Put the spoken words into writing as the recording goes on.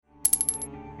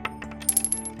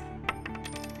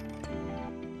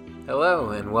Hello,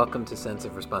 and welcome to Sense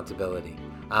of Responsibility.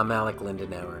 I'm Alec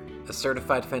Lindenauer, a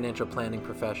certified financial planning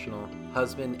professional,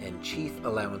 husband, and chief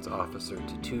allowance officer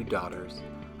to 2 daughters.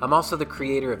 I'm also the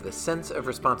creator of the Sense of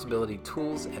Responsibility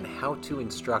tools and how-to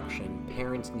instruction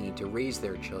parents need to raise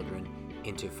their children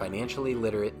into financially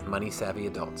literate, money-savvy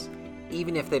adults,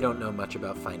 even if they don't know much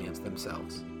about finance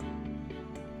themselves.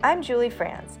 I'm Julie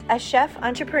Franz, a chef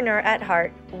entrepreneur at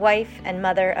heart, wife, and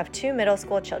mother of 2 middle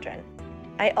school children.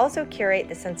 I also curate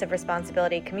the Sense of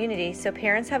Responsibility community so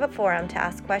parents have a forum to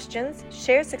ask questions,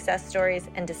 share success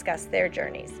stories, and discuss their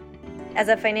journeys. As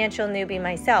a financial newbie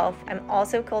myself, I'm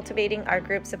also cultivating our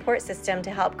group support system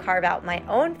to help carve out my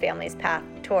own family's path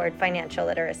toward financial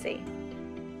literacy.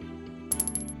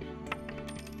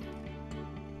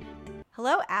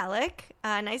 Hello, Alec.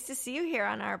 Nice to see you here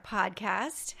on our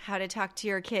podcast, How to Talk to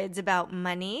Your Kids About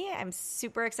Money. I'm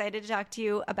super excited to talk to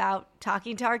you about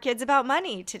talking to our kids about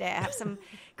money today. I have some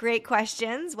great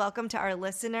questions. Welcome to our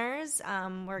listeners.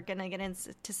 We're going to get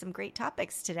into some great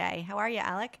topics today. How are you,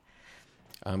 Alec?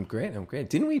 I'm great.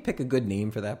 Didn't we pick a good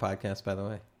name for that podcast, by the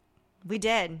way? We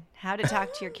did. How to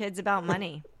Talk to Your Kids About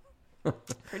Money.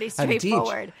 Pretty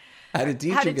straightforward. How to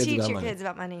teach your kids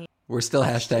about money. We're still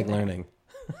 #learning.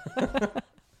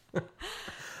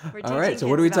 All right, so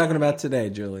what are we talking about today,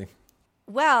 Julie?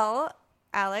 Well,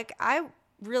 Alec, I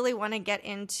really want to get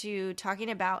into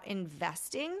talking about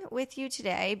investing with you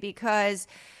today because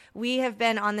we have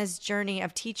been on this journey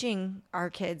of teaching our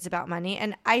kids about money.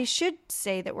 And I should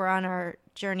say that we're on our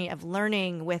journey of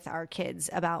learning with our kids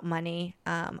about money.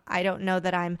 I don't know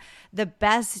that I'm the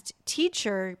best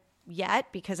teacher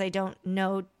yet because I don't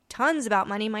know tons about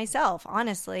money myself,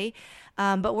 honestly,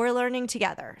 but we're learning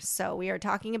together. So we are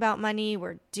talking about money,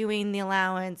 we're doing the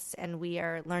allowance, and we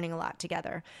are learning a lot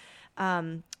together.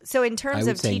 So in terms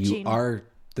of teaching, you are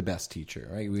the best teacher,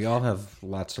 right? We all have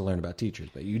lots to learn about teachers,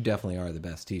 but you definitely are the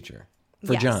best teacher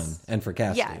for John and for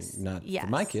Cassidy. Not for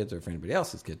my kids or for anybody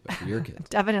else's kids, but for your kids.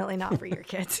 Definitely not for your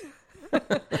kids.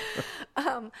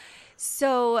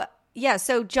 So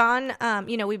John,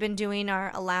 we've been doing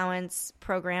our allowance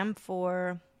program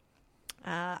for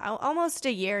almost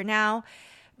a year now,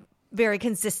 very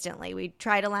consistently. We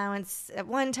tried allowance at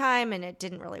one time and it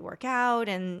didn't really work out.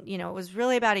 And, it was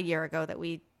really about a year ago that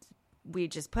we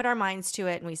just put our minds to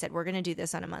it and we said, we're going to do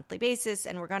this on a monthly basis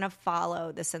and we're going to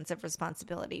follow the Sense of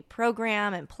Responsibility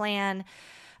program and plan.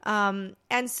 And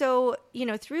so,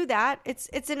 through that,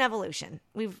 it's an evolution.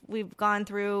 We've gone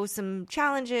through some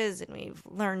challenges and we've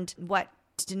learned what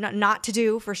not to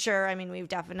do for sure. I mean, we've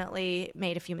definitely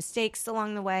made a few mistakes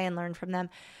along the way and learned from them.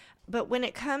 But when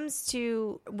it comes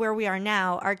to where we are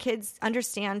now, our kids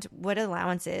understand what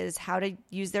allowance is, how to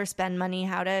use their spend money,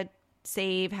 how to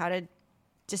save, how to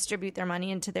distribute their money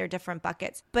into their different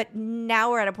buckets. But now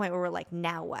we're at a point where we're like,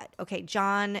 now what? Okay,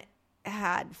 John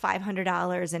had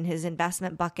 $500 in his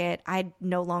investment bucket. I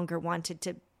no longer wanted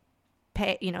to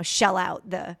pay, shell out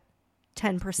the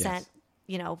 10%,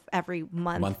 every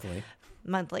month.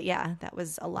 Monthly. Yeah, that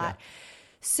was a lot. Yeah.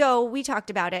 So we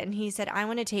talked about it and he said, I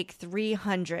want to take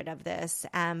 300 of this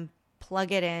and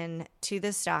plug it in to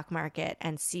the stock market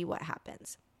and see what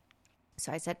happens.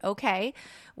 So I said, okay,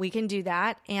 we can do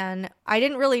that. And I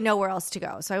didn't really know where else to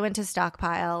go. So I went to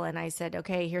Stockpile and I said,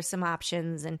 okay, here's some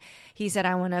options. And he said,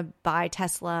 I want to buy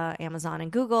Tesla, Amazon,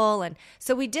 and Google. And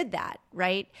so we did that,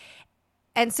 right?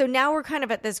 And so now we're kind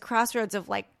of at this crossroads of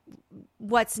like,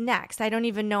 what's next? I don't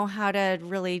even know how to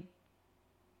really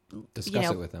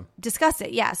discuss it with them. Discuss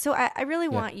it, yeah. So I really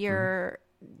want your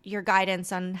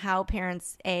guidance on how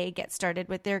parents, A, get started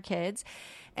with their kids,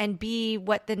 and B,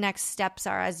 what the next steps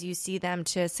are as you see them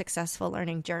to a successful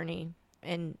learning journey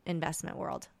in investment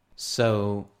world.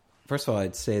 So first of all,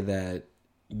 I'd say that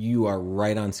you are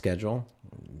right on schedule.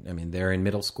 I mean, they're in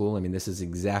middle school. I mean, this is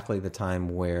exactly the time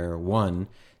where, one,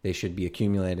 they should be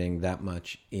accumulating that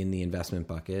much in the investment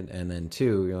bucket. And then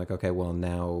 2, you're like, okay, well,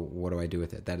 now what do I do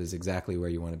with it? That is exactly where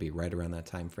you want to be, right around that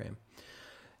time frame.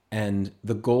 And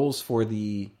the goals for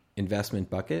the investment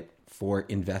bucket for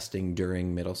investing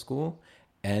during middle school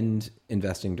and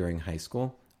investing during high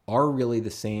school are really the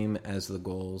same as the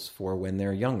goals for when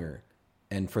they're younger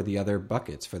and for the other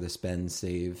buckets, for the spend,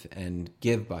 save, and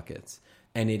give buckets.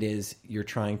 And it is, you're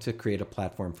trying to create a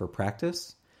platform for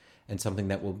practice and something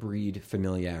that will breed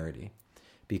familiarity.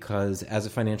 Because as a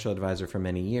financial advisor for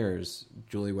many years,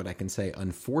 Julie, what I can say,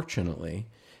 unfortunately,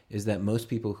 is that most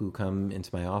people who come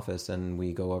into my office and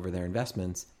we go over their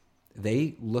investments,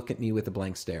 they look at me with a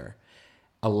blank stare.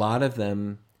 A lot of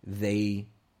them, they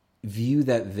view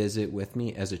that visit with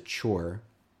me as a chore,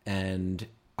 and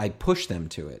I push them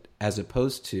to it, as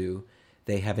opposed to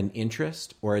they have an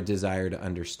interest or a desire to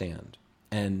understand.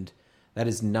 And That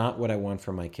is not what I want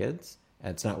for my kids.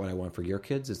 It's not what I want for your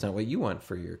kids. It's not what you want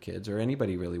for your kids, or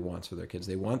anybody really wants for their kids.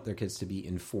 They want their kids to be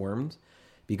informed,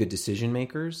 be good decision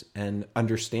makers, and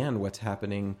understand what's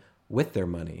happening with their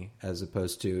money, as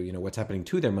opposed to, you know, what's happening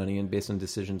to their money and based on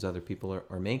decisions other people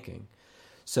are making.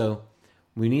 So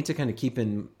we need to kind of keep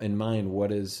in mind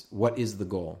what is the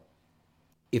goal.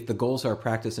 If the goals are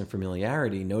practice and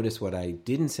familiarity, notice what I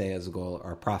didn't say as a goal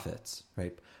are profits,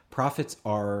 right? Profits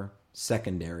are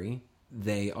secondary.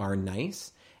 They are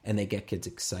nice and they get kids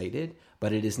excited,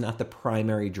 but it is not the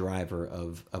primary driver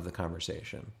of the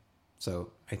conversation.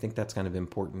 So I think that's kind of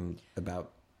important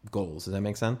about goals. Does that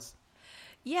make sense?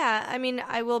 Yeah, I mean,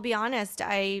 I will be honest.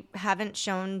 I haven't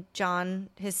shown John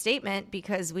his statement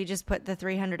because we just put the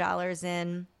 $300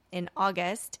 in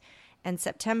August and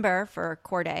September for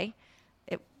core day.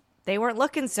 They weren't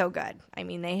looking so good. I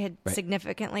mean, they had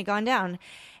significantly gone down.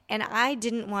 And I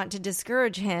didn't want to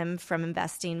discourage him from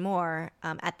investing more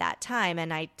at that time.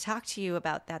 And I talked to you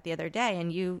about that the other day,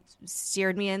 and you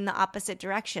steered me in the opposite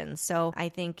direction. So I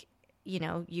think, you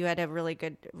know, you had a really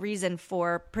good reason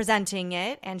for presenting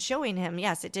it and showing him,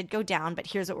 yes, it did go down, but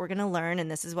here's what we're going to learn, and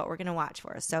this is what we're going to watch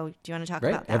for. So do you want to talk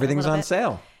about that? Everything's on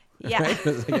sale. Yeah. Right?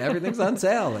 It's like everything's on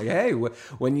sale. Like, hey,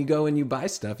 when you go and you buy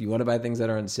stuff, you want to buy things that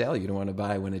are on sale. You don't want to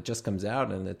buy when it just comes out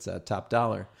and it's top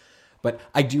dollar. But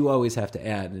I do always have to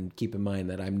add and keep in mind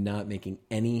that I'm not making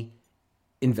any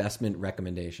investment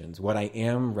recommendations. What I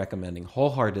am recommending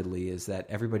wholeheartedly is that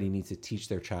everybody needs to teach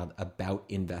their child about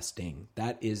investing.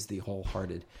 That is the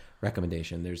wholehearted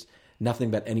recommendation. There's nothing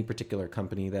about any particular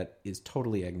company that is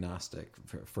totally agnostic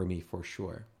for me, for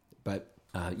sure. But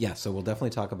yeah, so we'll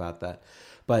definitely talk about that.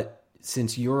 But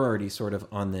since you're already sort of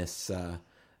on this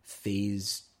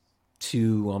phase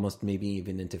 2, almost maybe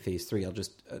even into phase 3, I'll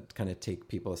just kind of take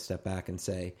people a step back and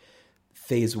say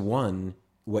phase 1,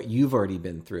 what you've already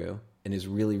been through and is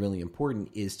really, really important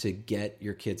is to get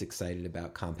your kids excited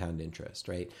about compound interest,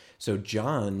 right? So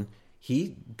John,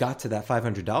 he got to that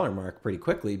 $500 mark pretty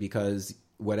quickly because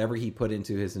whatever he put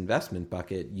into his investment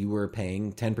bucket, you were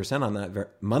paying 10% on that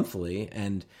monthly,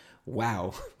 and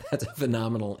wow, that's a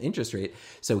phenomenal interest rate.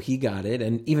 So he got it.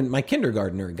 And even my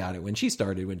kindergartner got it when she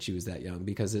started, when she was that young,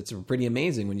 because it's pretty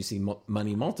amazing when you see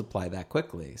money multiply that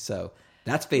quickly. So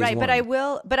that's phase 1.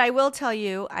 But I will tell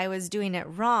you, I was doing it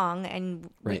wrong, and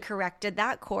we corrected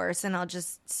that course. And I'll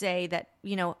just say that,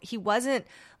 you know, he wasn't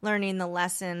learning the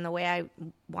lesson the way I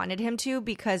wanted him to,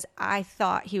 because I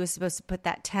thought he was supposed to put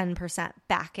that 10%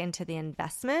 back into the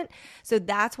investment. So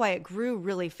that's why it grew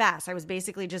really fast. I was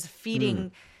basically just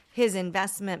feeding his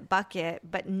investment bucket,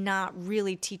 but not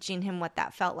really teaching him what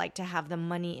that felt like to have the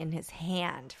money in his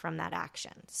hand from that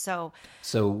action. So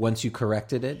once you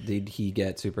corrected it, did he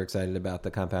get super excited about the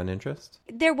compound interest?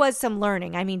 There was some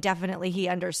learning. I mean, definitely he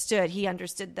understood. He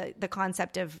understood the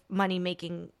concept of money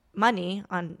making money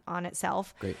on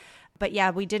itself. Great. But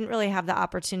yeah, we didn't really have the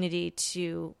opportunity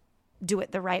to do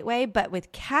it the right way. But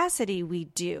with Cassidy, we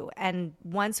do. And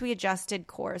once we adjusted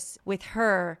course with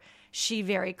her, she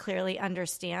very clearly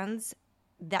understands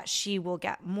that she will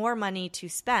get more money to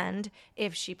spend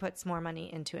if she puts more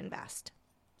money into invest.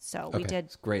 So we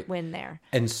did win there.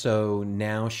 And so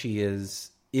now she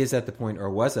is at the point, or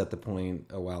was at the point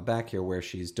a while back here, where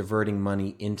she's diverting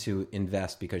money into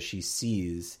invest because she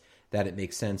sees that it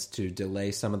makes sense to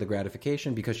delay some of the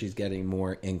gratification because she's getting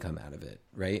more income out of it,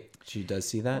 right? She does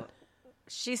see that?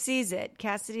 She sees it.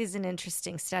 Cassidy's an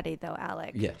interesting study, though,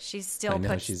 Alec. Yeah, she still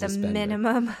puts the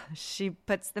minimum. She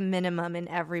puts the minimum in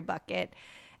every bucket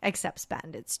except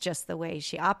spend. It's just the way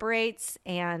she operates.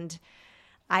 And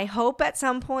I hope at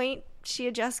some point she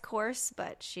adjusts course,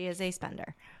 but she is a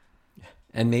spender.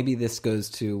 And maybe this goes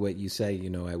to what you say, you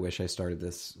know, I wish I started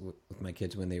this with my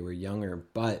kids when they were younger,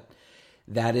 but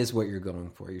that is what you're going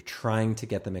for. You're trying to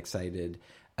get them excited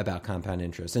about compound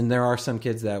interest. And there are some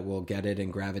kids that will get it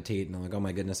and gravitate and they're like, oh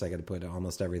my goodness, I got to put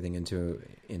almost everything into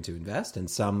invest. And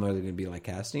some are going to be like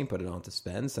Cassidy and put it on to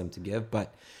spend, some to give.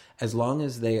 But as long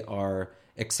as they are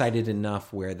excited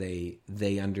enough where they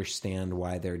understand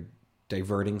why they're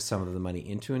diverting some of the money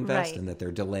into invest, and that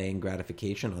they're delaying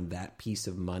gratification on that piece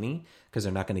of money because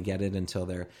they're not going to get it until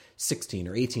they're 16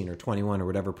 or 18 or 21 or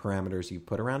whatever parameters you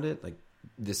put around it, like,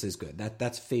 this is good.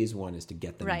 That's phase 1, is to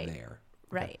get them there.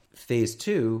 Right. Phase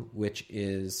 2, which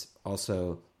is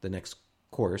also the next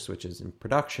course, which is in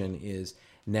production, is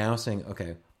now saying,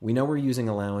 okay, we know we're using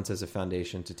allowance as a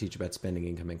foundation to teach about spending,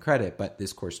 income, and credit, but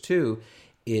this course 2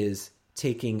 is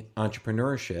taking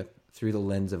entrepreneurship through the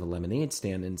lens of a lemonade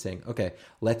stand and saying, okay,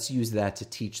 let's use that to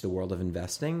teach the world of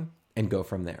investing and go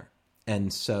from there.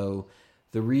 And so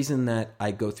the reason that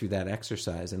I go through that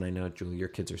exercise, and I know, Julie, your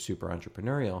kids are super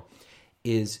entrepreneurial,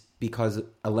 is because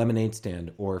a lemonade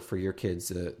stand, or for your kids,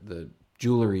 the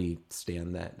jewelry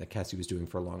stand that Cassie was doing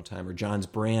for a long time, or John's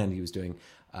brand, he was doing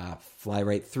Fly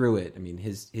Right Through It. I mean,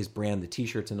 his brand, the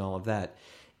T-shirts and all of that,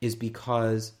 is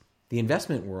because the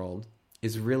investment world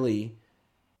is really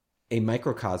a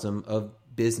microcosm of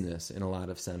business in a lot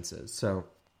of senses. So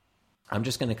I'm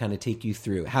just going to kind of take you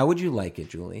through. How would you like it,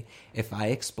 Julie, if I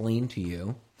explain to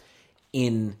you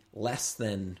in less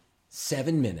than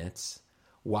 7 minutes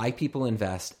why people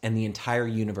invest and the entire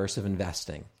universe of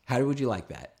investing? How would you like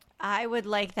that? I would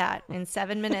like that in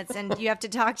 7 minutes. And you have to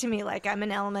talk to me like I'm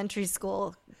an elementary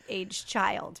school age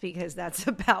child, because that's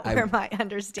about where my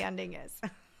understanding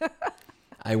is.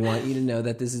 I want you to know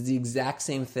that this is the exact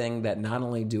same thing that not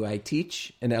only do I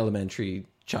teach an elementary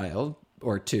child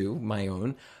or two, my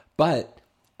own, but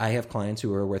I have clients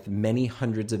who are worth many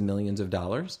hundreds of millions of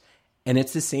dollars. And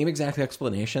it's the same exact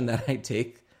explanation that I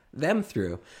take them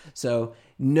through. So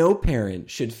no parent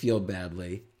should feel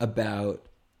badly about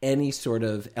any sort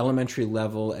of elementary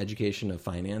level education of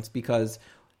finance, because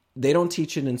they don't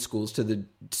teach it in schools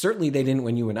certainly they didn't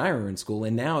when you and I were in school.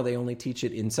 And now they only teach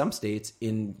it in some states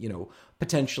in,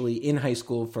 potentially in high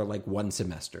school for like one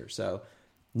semester. So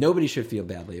nobody should feel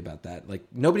badly about that. Like,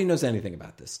 nobody knows anything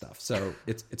about this stuff. So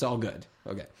it's all good.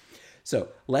 Okay. So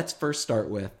let's first start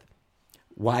with,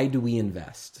 why do we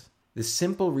invest? The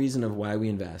simple reason of why we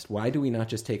invest, why do we not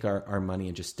just take our money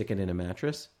and just stick it in a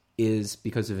mattress, is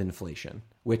because of inflation,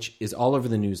 which is all over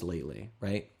the news lately,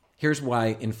 right? Here's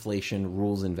why inflation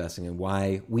rules investing, and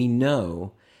why we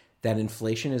know that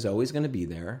inflation is always going to be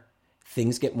there.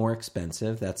 Things get more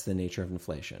expensive. That's the nature of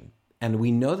inflation. And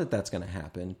we know that that's going to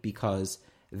happen because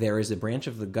there is a branch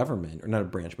of the government, or not a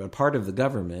branch, but a part of the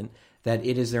government, that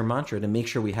it is their mantra to make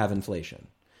sure we have inflation.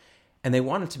 And they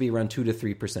want it to be around 2 to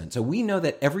 3%. So we know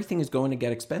that everything is going to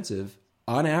get expensive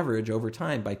on average over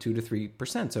time by 2 to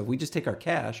 3%. So if we just take our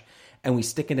cash and we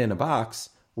stick it in a box,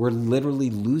 we're literally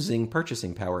losing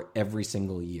purchasing power every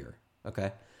single year.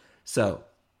 Okay. So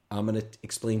I'm going to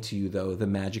explain to you, though, the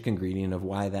magic ingredient of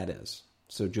why that is.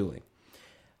 So, Julie,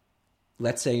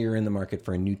 let's say you're in the market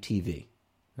for a new TV.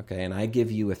 Okay. And I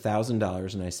give you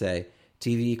 $1,000 and I say,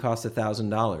 TV costs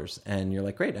 $1,000. And you're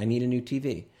like, great, I need a new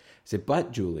TV. I say,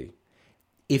 but Julie,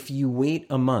 if you wait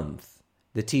a month,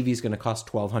 the TV is going to cost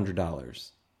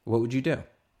 $1,200. What would you do?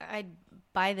 I'd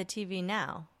buy the TV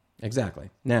now. Exactly.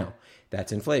 Now,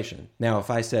 that's inflation. Now, if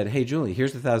I said, hey, Julie,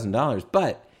 here's the $1,000,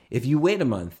 but if you wait a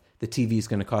month, the TV is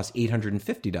going to cost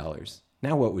 $850.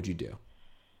 Now, what would you do?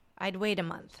 I'd wait a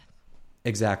month.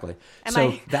 Exactly.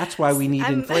 That's why we need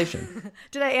inflation.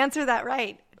 Did I answer that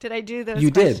right? Did I do those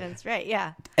you questions? Did. Right,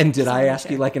 yeah. And did I ask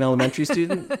you like an elementary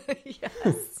student?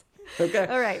 Yes. Okay.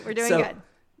 All right, we're doing good.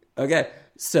 Okay,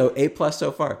 so A+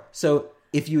 so far. So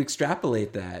if you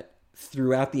extrapolate that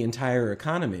throughout the entire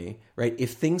economy, right,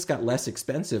 if things got less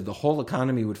expensive, the whole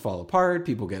economy would fall apart,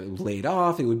 people get laid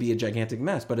off, it would be a gigantic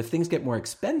mess. But if things get more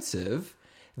expensive,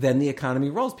 then the economy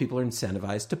rolls. People are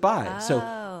incentivized to buy.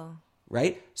 So,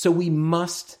 right? So we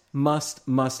must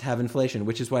have inflation,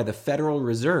 which is why the Federal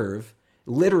Reserve,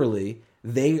 literally,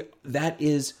 they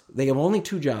have only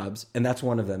two jobs, and that's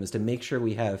one of them, is to make sure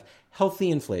we have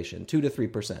healthy inflation, 2 to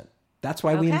 3%. That's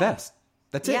why we invest.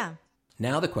 That's it.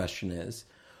 Now the question is,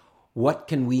 what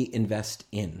can we invest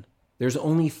in? There's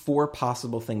only 4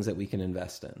 possible things that we can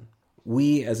invest in.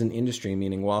 We, as an industry,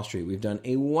 meaning Wall Street, we've done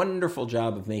a wonderful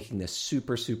job of making this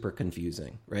super, super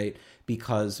confusing, right?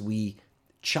 Because we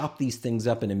chop these things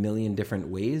up in a million different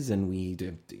ways, and we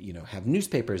have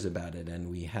newspapers about it,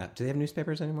 and do they have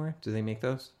newspapers anymore? Do they make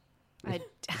those? I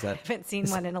haven't seen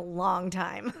one in a long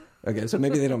time. Okay, so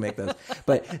maybe they don't make those.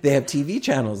 But they have TV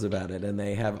channels about it, and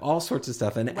they have all sorts of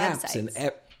stuff, and apps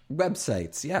and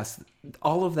websites. Yes,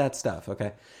 all of that stuff,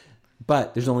 okay?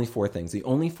 But there's only 4 things. The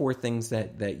only 4 things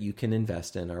that you can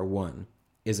invest in are, 1,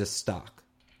 is a stock.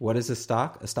 What is a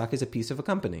stock? A stock is a piece of a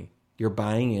company. You're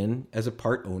buying in as a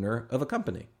part owner of a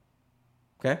company.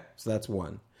 Okay? So that's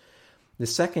 1. The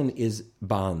second is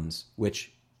bonds,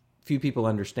 which few people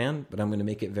understand, but I'm going to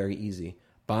make it very easy.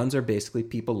 Bonds are basically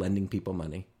people lending people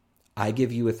money. I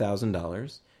give you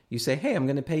 $1,000. You say, hey, I'm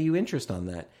going to pay you interest on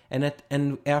that.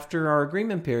 And after our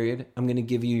agreement period, I'm going to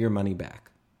give you your money back.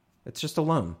 It's just a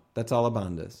loan. That's all a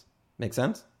bond is. Make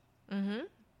sense? Mm-hmm.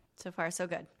 So far, so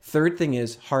good. Third thing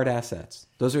is hard assets.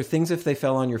 Those are things, if they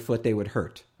fell on your foot, they would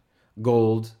hurt.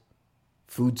 Gold,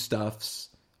 foodstuffs,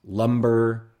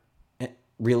 lumber,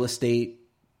 real estate,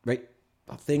 right?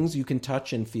 Things you can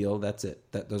touch and feel, that's it.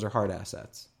 Those are hard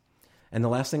assets. And the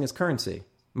last thing is currency,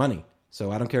 money.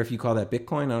 So I don't care if you call that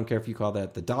Bitcoin. I don't care if you call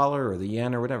that the dollar or the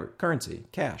yen or whatever. Currency,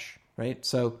 cash, right?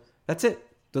 So that's it.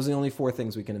 Those are the only 4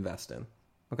 things we can invest in.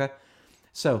 Okay?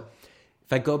 So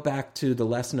If I go back to the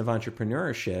lesson of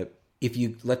entrepreneurship,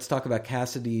 let's talk about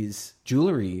Cassidy's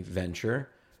jewelry venture,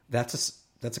 that's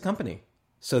a company.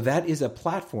 So that is a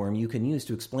platform you can use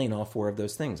to explain all four of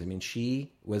those things. I mean,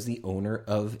 she was the owner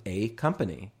of a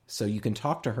company. So you can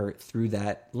talk to her through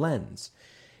that lens.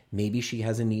 Maybe she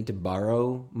has a need to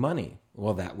borrow money.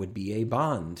 Well, that would be a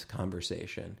bond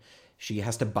conversation. She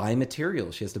has to buy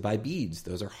materials. She has to buy beads.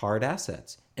 Those are hard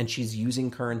assets. And she's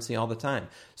using currency all the time.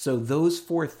 So those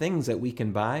four things that we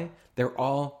can buy, they're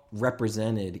all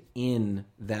represented in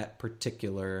that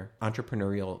particular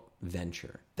entrepreneurial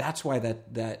venture. That's why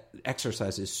that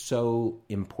exercise is so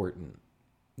important.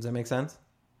 Does that make sense?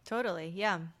 Totally,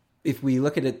 yeah. If we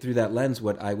look at it through that lens,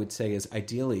 what I would say is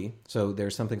ideally, so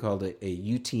there's something called a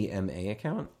UTMA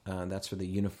account. That's for the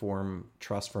Uniform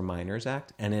Trust for Minors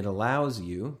Act. And it allows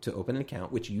you to open an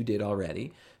account, which you did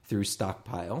already through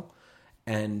Stockpile.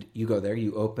 And you go there,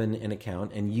 you open an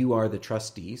account, and you are the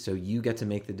trustee. So you get to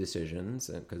make the decisions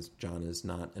because John is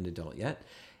not an adult yet.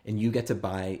 And you get to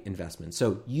buy investments.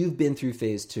 So you've been through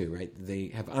phase 2, right? They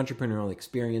have entrepreneurial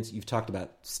experience. You've talked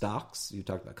about stocks. You've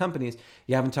talked about companies.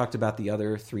 You haven't talked about the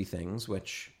other 3 things,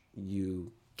 which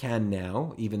you can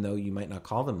now, even though you might not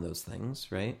call them those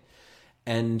things, right?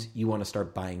 And you want to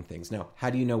start buying things. Now,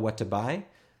 how do you know what to buy?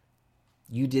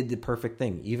 You did the perfect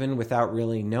thing, even without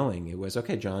really knowing. It was,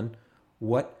 okay, John,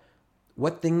 what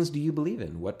things do you believe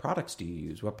in? What products do you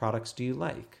use? What products do you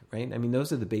like, right? I mean,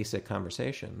 those are the basic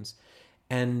conversations.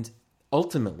 And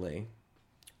ultimately,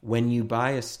 when you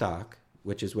buy a stock,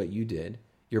 which is what you did,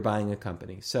 you're buying a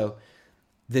company. So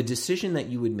the decision that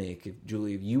you would make, if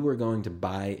you were going to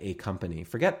buy a company,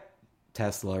 forget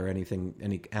Tesla or anything,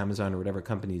 any Amazon or whatever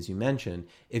companies you mentioned,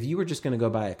 if you were just going to go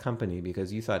buy a company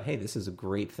because you thought, hey, this is a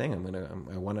great thing,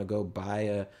 I want to go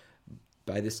buy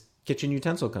this kitchen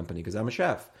utensil company because I'm a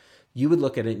chef, you would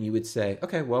look at it and you would say,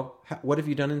 okay, well, what have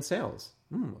you done in sales?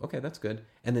 Okay, that's good.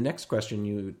 And the next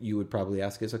question you would probably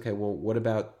ask is, okay, well, what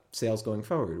about sales going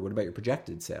forward? What about your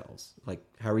projected sales? Like,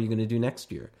 how are you going to do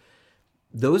next year?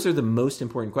 Those are the most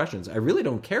important questions. I really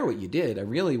don't care what you did. I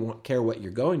really care what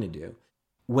you're going to do.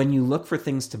 When you look for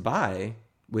things to buy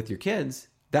with your kids,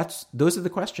 those are the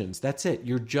questions. That's it.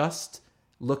 You're just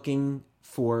looking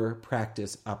for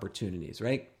practice opportunities,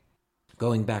 right?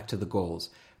 Going back to the goals,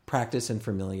 practice and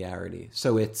familiarity.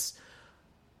 So it's,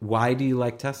 why do you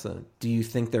like Tesla? Do you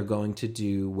think they're going to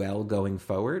do well going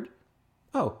forward?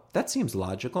 Oh, that seems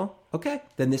logical. Okay,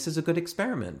 then this is a good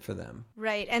experiment for them.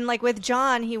 Right. And like with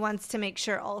John, he wants to make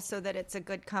sure also that it's a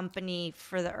good company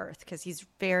for the earth because he's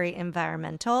very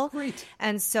environmental. Right.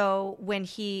 And so when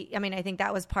I think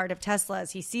that was part of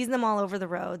Tesla's. He sees them all over the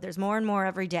road. There's more and more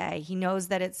every day. He knows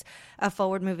that it's a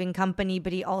forward-moving company,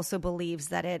 but he also believes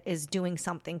that it is doing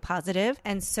something positive.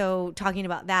 And so talking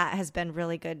about that has been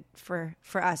really good for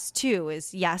us too,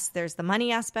 is yes, there's the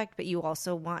money aspect, but you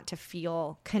also want to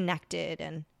feel connected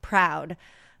and proud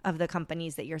of the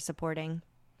companies that you're supporting.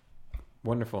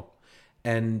 Wonderful.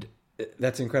 And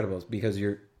that's incredible because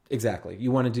you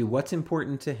want to do what's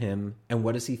important to him and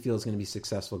what does he feel is going to be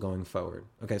successful going forward.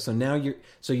 Okay. So now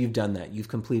you've done that. You've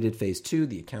completed phase 2.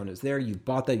 The account is there. You've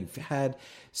bought that. You've had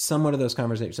somewhat of those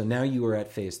conversations. So now you are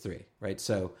at phase 3, right?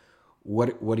 So what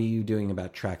are you doing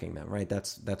about tracking them, right?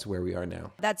 That's where we are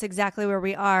now. That's exactly where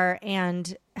we are.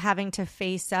 And having to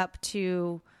face up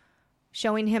to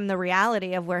showing him the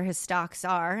reality of where his stocks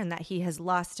are and that he has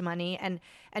lost money. And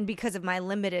because of my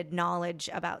limited knowledge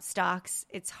about stocks,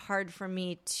 it's hard for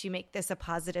me to make this a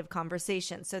positive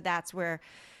conversation. So that's where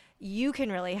you can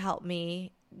really help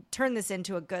me turn this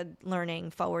into a good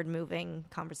learning, forward-moving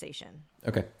conversation.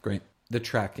 Okay, great. The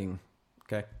tracking.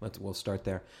 Okay, we'll start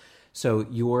there. So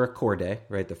your core day,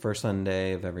 right? The first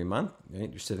Sunday of every month, right?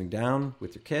 You're sitting down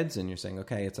with your kids and you're saying,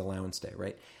 okay, it's allowance day,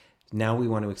 right? Now we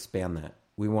want to expand that.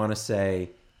 We want to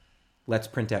say, let's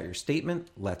print out your statement.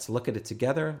 Let's look at it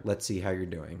together. Let's see how you're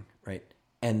doing, right?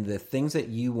 And the things that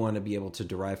you want to be able to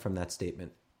derive from that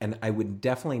statement. And I would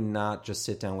definitely not just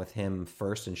sit down with him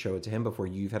first and show it to him before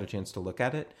you've had a chance to look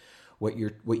at it. What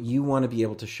you want to be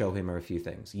able to show him are a few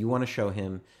things. You want to show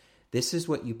him, this is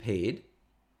what you paid.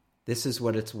 This is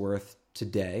what it's worth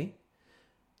today.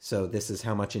 So this is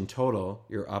how much in total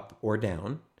you're up or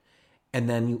down. And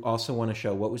then you also want to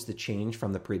show what was the change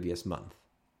from the previous month.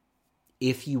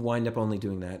 If you wind up only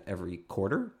doing that every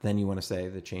quarter, then you want to say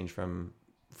the change from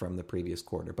the previous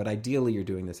quarter. But ideally, you're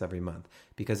doing this every month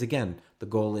because, again, the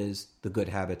goal is the good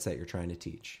habits that you're trying to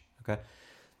teach. Okay,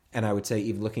 and I would say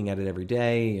even looking at it every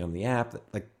day on the app,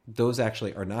 like those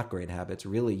actually are not great habits.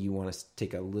 Really, you want to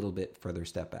take a little bit further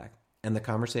step back. And the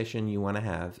conversation you want to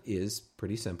have is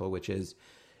pretty simple, which is,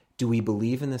 do we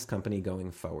believe in this company going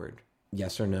forward?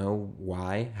 Yes or no?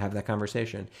 Why? Have that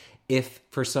conversation. If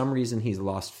for some reason he's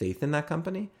lost faith in that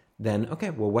company, then okay,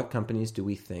 well, what companies do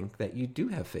we think that you do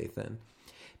have faith in?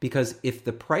 Because if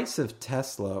the price of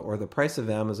Tesla or the price of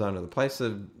Amazon or the price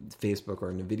of Facebook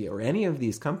or Nvidia or any of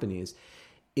these companies,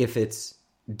 if it's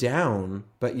down,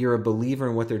 but you're a believer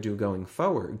in what they're doing going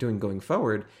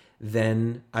forward,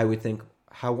 then I would think,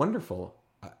 how wonderful.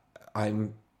 I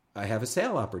have a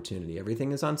sale opportunity.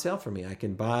 Everything is on sale for me. I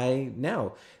can buy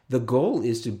now. The goal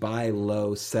is to buy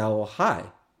low, sell high,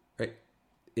 right?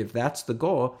 If that's the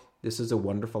goal, this is a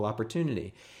wonderful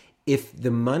opportunity. If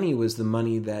the money was the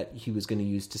money that he was going to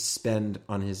use to spend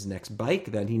on his next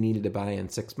bike that he needed to buy in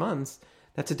 6 months,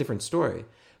 that's a different story.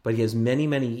 But he has many,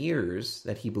 many years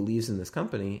that he believes in this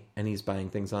company, and he's buying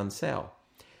things on sale.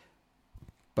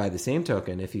 By the same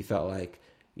token, if he felt like,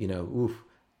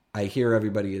 I hear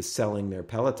everybody is selling their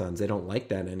Pelotons, they don't like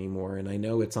that anymore, and I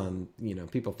know it's on,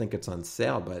 people think it's on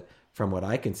sale, but from what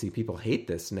I can see, people hate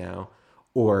this now.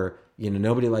 Or,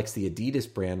 nobody likes the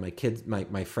Adidas brand.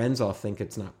 My friends all think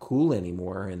it's not cool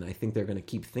anymore, and I think they're going to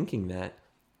keep thinking that.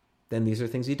 Then these are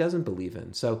things he doesn't believe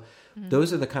in. So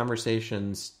those are the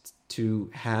conversations to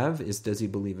have, is does he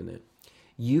believe in it?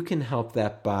 You can help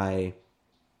that by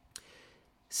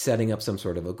setting up some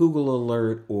sort of a Google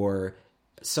alert or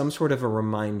some sort of a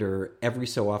reminder every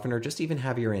so often, or just even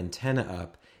have your antenna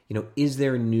up. Is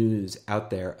there news out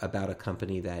there about a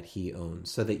company that he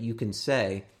owns, so that you can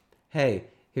say, hey,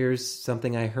 here's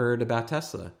something I heard about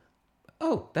Tesla.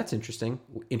 Oh, that's interesting.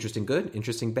 Interesting good,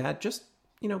 interesting bad, just,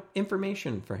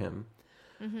 information for him.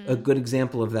 A good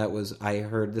example of that was, I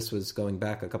heard, this was going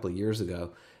back a couple of years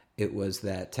ago, it was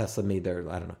that Tesla made their,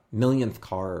 millionth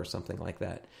car or something like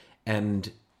that.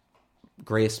 And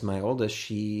Grace, my oldest,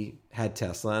 she had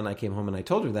Tesla, and I came home and I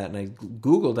told her that, and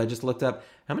I just looked up,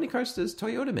 how many cars does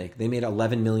Toyota make? They made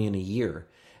 11 million a year.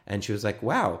 And she was like,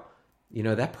 wow,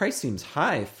 that price seems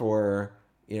high for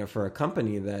a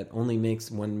company that only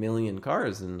makes 1 million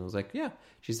cars. And I was like, yeah.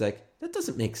 She's like, that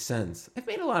doesn't make sense. I've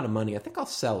made a lot of money. I think I'll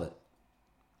sell it.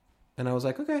 And I was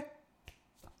like, okay.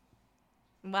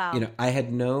 Wow. I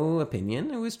had no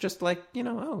opinion. It was just like,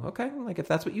 oh, okay. Like, if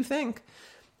that's what you think.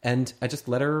 And I just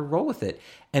let her roll with it.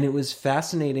 And it was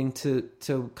fascinating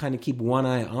to kind of keep one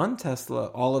eye on Tesla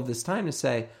all of this time to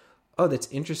say, oh, that's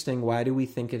interesting. Why do we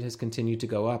think it has continued to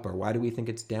go up? Or why do we think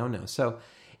it's down now? So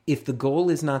if the goal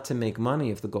is not to make money,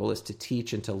 if the goal is to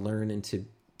teach and to learn and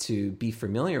to be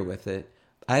familiar with it,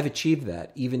 I've achieved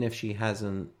that, even if she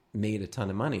hasn't made a ton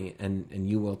of money, and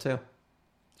you will too.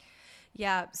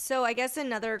 Yeah. So I guess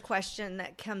another question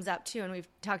that comes up too, and we've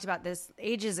talked about this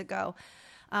ages ago,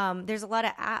 there's a lot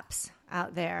of apps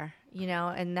out there,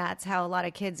 and that's how a lot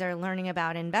of kids are learning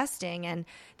about investing, and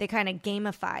they kind of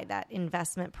gamify that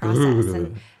investment process.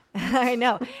 And I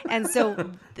know. And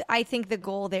so I think the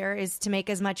goal there is to make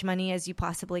as much money as you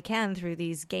possibly can through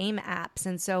these game apps.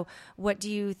 And so what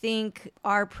do you think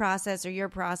our process or your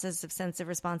process of sense of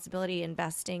responsibility,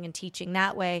 investing and teaching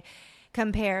that way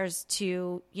compares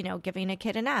to, giving a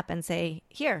kid an app and say,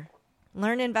 here,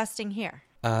 learn investing here?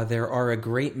 There are a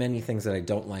great many things that I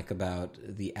don't like about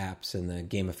the apps and the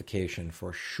gamification,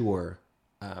 for sure.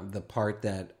 The part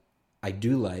that I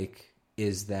do like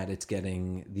is that it's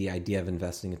getting the idea of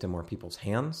investing into more people's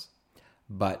hands,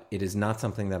 but it is not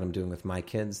something that I'm doing with my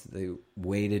kids. The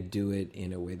way to do it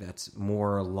in a way that's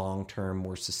more long-term,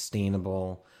 more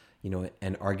sustainable,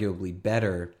 and arguably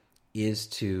better is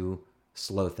to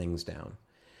slow things down.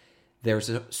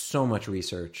 There's so much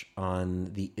research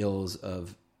on the ills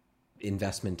of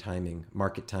investment timing,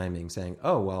 market timing, saying,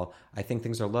 oh, well, I think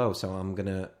things are low, so I'm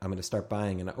gonna start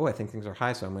buying, and oh, I think things are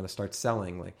high, so I'm gonna start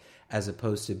selling, like, as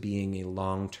opposed to being a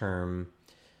long-term,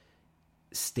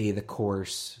 stay the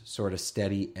course, sort of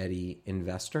steady Eddie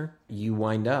investor. You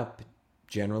wind up,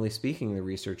 generally speaking, the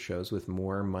research shows, with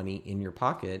more money in your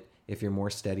pocket if you're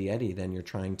more steady Eddie than you're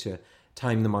trying to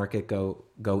time the market,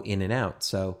 go in and out.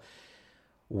 So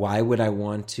why would I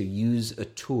want to use a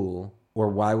tool, or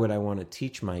why would I want to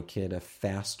teach my kid a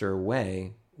faster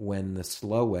way when the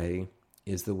slow way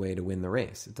is the way to win the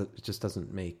race? It just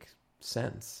doesn't make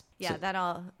sense. Yeah, so,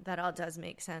 that all does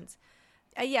make sense.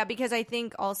 Yeah, because I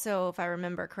think also, if I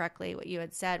remember correctly, what you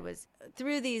had said was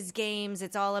through these games,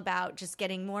 it's all about just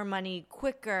getting more money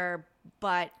quicker,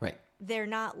 but right. They're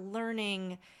not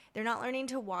learning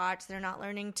to watch. They're not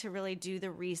learning to really do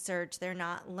the research. They're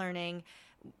not learning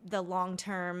the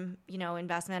long-term,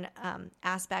 investment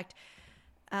aspect.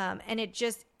 And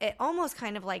it almost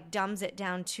kind of like dumbs it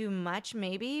down too much,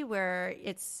 maybe, where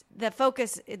it's the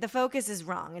focus is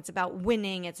wrong. It's about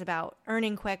winning. It's about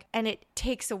earning quick. And it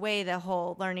takes away the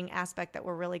whole learning aspect that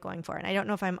we're really going for. And I don't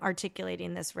know if I'm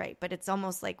articulating this right, but it's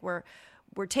almost like we're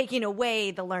we're taking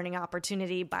away the learning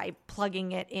opportunity by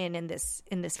plugging it in this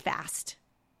fast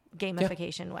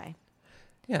gamification way.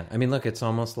 Yeah. I mean, look, it's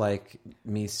almost like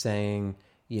me saying,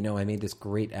 I made this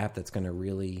great app that's going to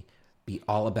really be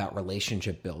all about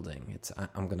relationship building.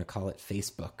 I'm going to call it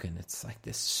Facebook. And it's like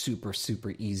this super,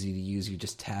 super easy to use. You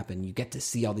just tap and you get to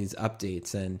see all these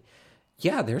updates. And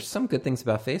yeah, there's some good things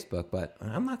about Facebook, but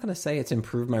I'm not going to say it's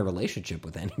improved my relationship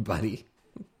with anybody.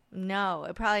 No,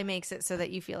 it probably makes it so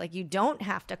that you feel like you don't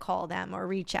have to call them or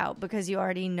reach out because you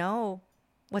already know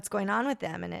what's going on with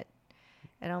them. And it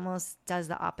almost does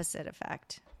the opposite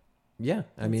effect. Yeah.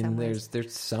 I mean, there's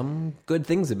some good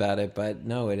things about it, but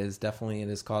no, it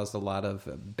has caused a lot of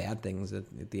bad things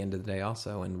at the end of the day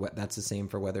also. And that's the same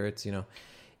for whether it's,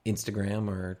 Instagram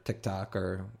or TikTok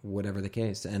or whatever the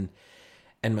case. And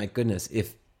my goodness,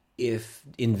 if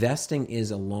investing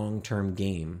is a long-term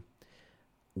game,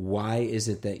 why is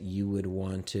it that you would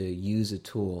want to use a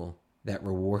tool that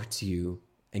rewards you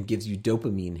and gives you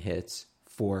dopamine hits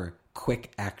for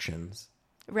quick actions?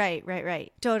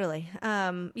 Right. Totally.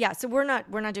 So we're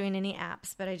not doing any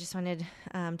apps, but I just wanted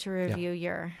to review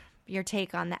your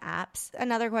take on the apps.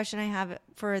 Another question I have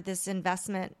for this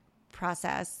investment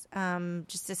process,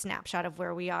 just a snapshot of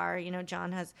where we are.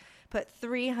 John has put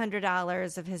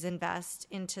 $300 of his invest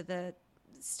into the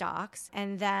stocks,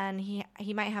 and then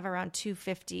he might have around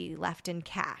 $250 left in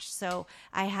cash. So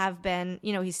I have been,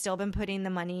 he's still been putting the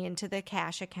money into the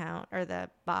cash account or the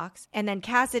box. And then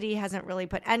Cassidy hasn't really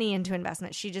put any into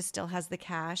investment. She just still has the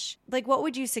cash. Like, what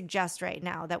would you suggest right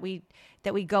now that we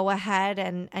go ahead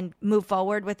and move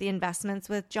forward with the investments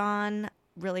with John?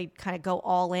 Really kind of go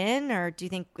all in, or do you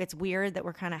think it's weird that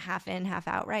we're kind of half in, half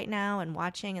out right now and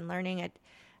watching and learning? I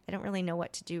don't really know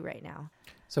what to do right now.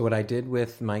 So what I did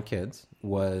with my kids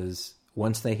was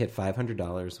once they hit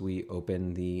 $500, we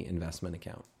opened the investment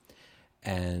account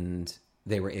and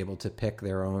they were able to pick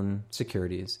their own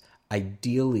securities.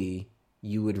 Ideally,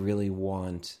 you would really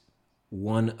want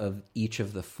one of each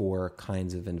of the 4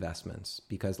 kinds of investments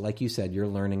because like you said, you're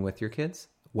learning with your kids.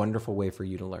 Wonderful way for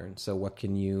you to learn. So what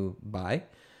can you buy?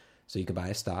 So you can buy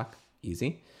a stock,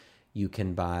 easy. You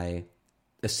can buy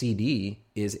a CD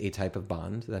is a type of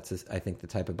bond. That's, I think, the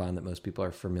type of bond that most people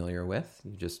are familiar with.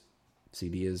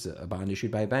 CD is a bond issued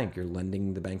by a bank. You're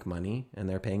lending the bank money and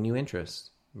they're paying you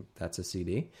interest. That's a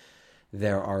CD.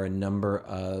 There are a number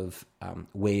of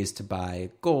ways to buy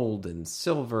gold and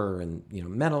silver and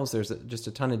metals. There's just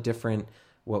a ton of different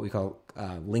what we call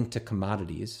linked to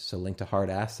commodities, so linked to hard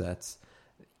assets,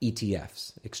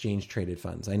 ETFs, exchange traded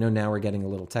funds. I know now we're getting a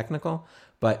little technical,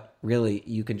 but really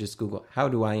you can just Google, how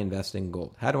do I invest in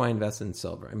gold? How do I invest in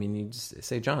silver? I mean, you just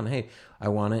say, John, hey, I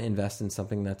want to invest in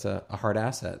something that's a hard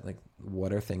asset. Like,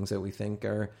 what are things that we think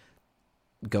are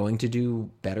going to do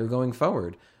better going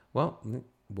forward? Well,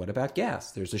 what about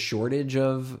gas? There's a shortage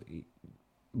of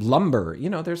lumber.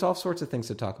 There's all sorts of things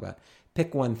to talk about.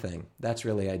 Pick one thing. That's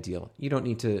really ideal. You don't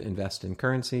need to invest in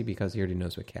currency because he already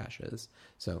knows what cash is.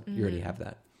 So you already have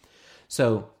that.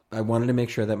 So I wanted to make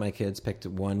sure that my kids picked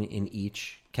one in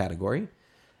each category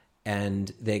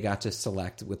and they got to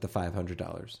select with the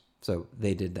 $500. So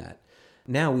they did that.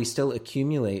 Now we still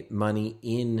accumulate money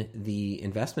in the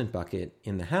investment bucket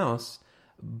in the house,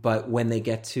 but when they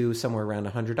get to somewhere around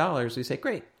 $100, we say,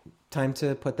 great, time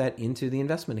to put that into the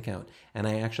investment account. And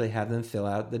I actually have them fill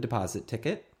out the deposit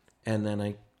ticket, and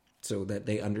then so that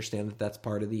they understand that that's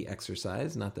part of the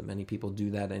exercise. Not that many people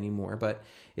do that anymore, but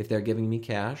if they're giving me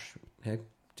cash, heck,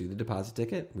 do the deposit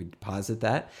ticket. We deposit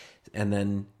that. And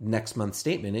then next month's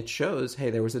statement, it shows, hey,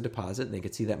 there was a deposit, and they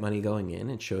could see that money going in.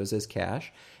 It shows as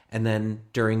cash. And then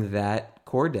during that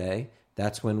core day,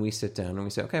 that's when we sit down and we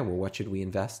say, okay, well, what should we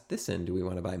invest this in? Do we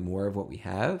want to buy more of what we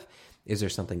have? Is there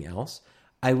something else?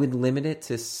 I would limit it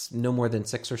to no more than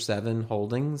 6 or 7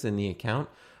 holdings in the account.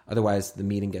 Otherwise, the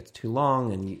meeting gets too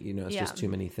long and, it's just too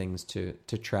many things to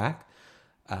track.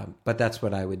 But that's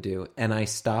what I would do. And I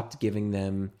stopped giving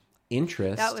them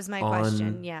interest. That was my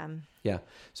question, yeah. Yeah.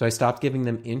 So I stopped giving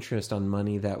them interest on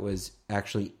money that was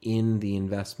actually in the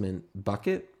investment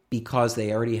bucket because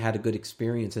they already had a good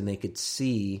experience and they could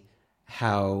see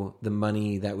how the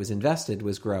money that was invested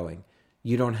was growing.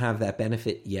 You don't have that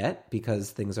benefit yet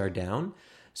because things are down.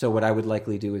 So what I would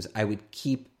likely do is I would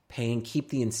keep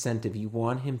the incentive. You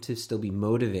want him to still be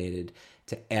motivated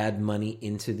to add money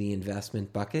into the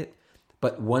investment bucket.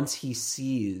 But once he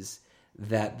sees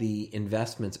that the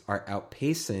investments are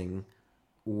outpacing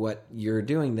what you're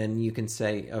doing, then you can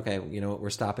say, okay, you know what, we're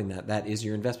stopping that. That is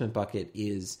your investment bucket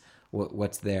is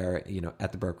what's there,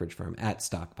 at the brokerage firm, at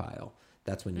Stockpile.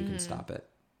 That's when you can stop it.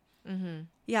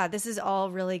 Yeah, this is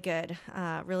all really good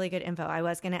info. I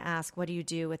was going to ask, what do you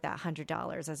do with that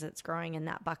 $100 as it's growing in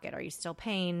that bucket? Are you still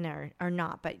paying or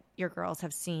not? But your girls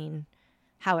have seen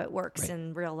how it works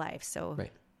in real life, so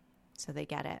so they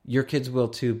get it. Your kids will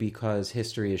too, because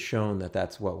history has shown that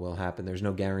that's what will happen. There's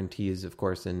no guarantees, of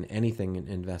course, in anything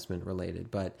investment related,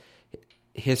 but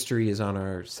history is on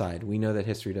our side. We know that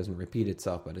history doesn't repeat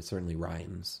itself, but it certainly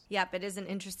rhymes. Yep, it is an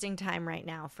interesting time right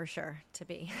now for sure to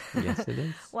be Yes, it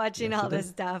is. watching all this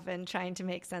stuff and trying to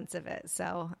make sense of it.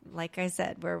 So, like I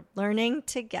said, we're learning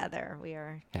together. We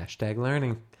are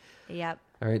 #learning. Yep.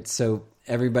 All right, so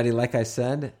everybody, like I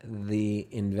said, the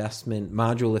investment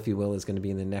module, if you will, is going to be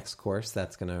in the next course.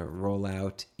 That's going to roll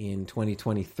out in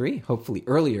 2023, hopefully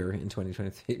earlier in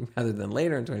 2023 rather than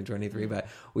later in 2023, but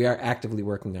we are actively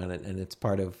working on it, and it's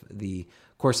part of the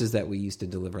courses that we used to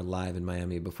deliver live in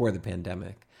Miami before the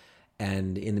pandemic.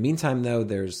 And in the meantime, though,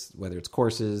 there's, whether it's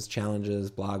courses,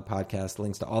 challenges, blog, podcast,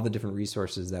 links to all the different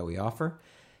resources that we offer.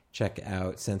 Check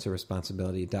out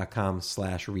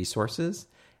senseofresponsibility.com/resources.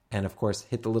 And of course,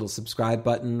 hit the little subscribe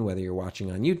button, whether you're watching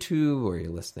on YouTube or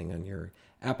you're listening on your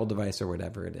Apple device or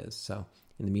whatever it is. So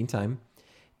in the meantime,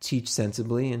 teach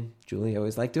sensibly. And Julie, I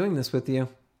always like doing this with you.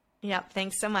 Yep.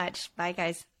 Thanks so much. Bye,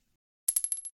 guys.